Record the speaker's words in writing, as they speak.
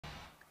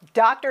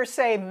Doctors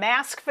say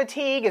mask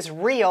fatigue is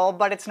real,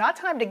 but it's not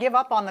time to give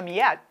up on them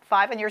yet.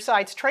 5 on your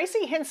side's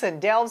Tracy Hinson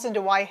delves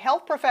into why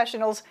health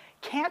professionals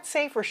can't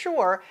say for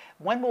sure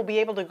when we'll be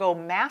able to go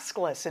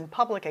maskless in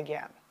public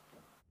again.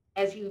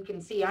 As you can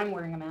see, I'm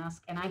wearing a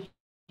mask and I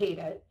hate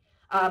it.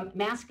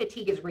 Mask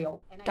fatigue is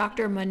real.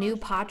 Dr. Mano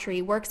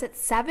Patri works at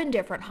 7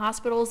 different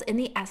hospitals in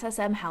the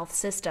SSM Health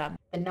system.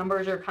 The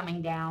numbers are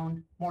coming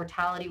down,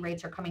 mortality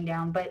rates are coming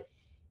down, but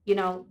you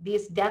know,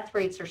 these death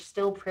rates are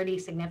still pretty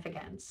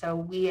significant. So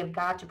we have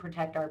got to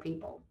protect our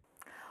people.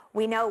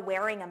 We know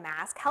wearing a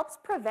mask helps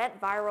prevent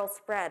viral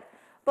spread,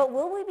 but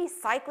will we be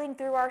cycling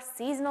through our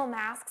seasonal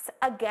masks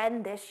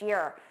again this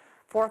year?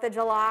 4th of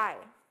July,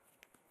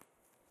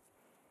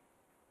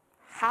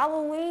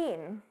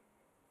 Halloween,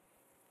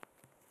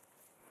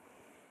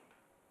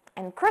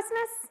 and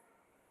Christmas?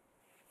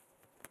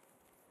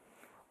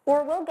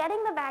 Or will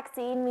getting the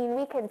vaccine mean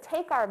we can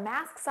take our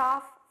masks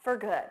off for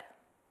good?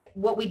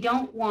 What we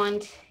don't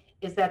want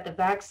is that the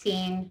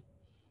vaccine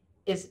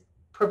is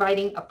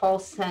providing a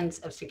false sense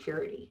of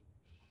security.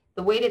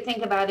 The way to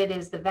think about it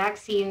is the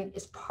vaccine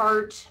is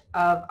part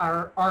of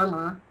our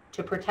armor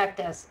to protect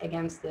us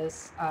against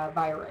this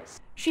virus.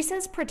 She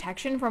says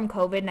protection from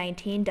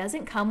COVID-19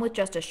 doesn't come with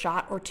just a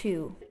shot or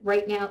two.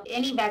 Right now,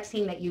 any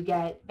vaccine that you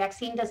get,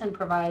 vaccine doesn't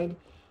provide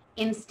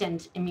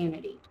instant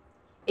immunity.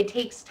 It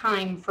takes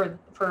time for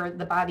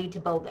the body to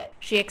build it.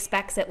 She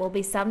expects it will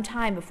be some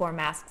time before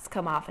masks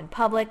come off in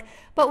public,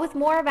 but with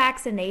more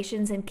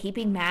vaccinations and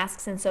keeping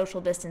masks and social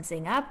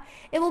distancing up,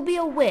 it will be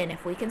a win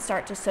if we can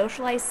start to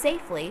socialize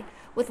safely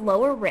with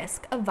lower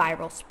risk of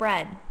viral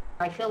spread.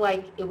 I feel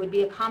like it would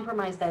be a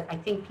compromise that I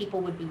think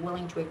people would be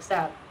willing to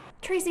accept.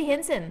 Tracy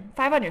Hinson,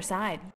 5 on your side.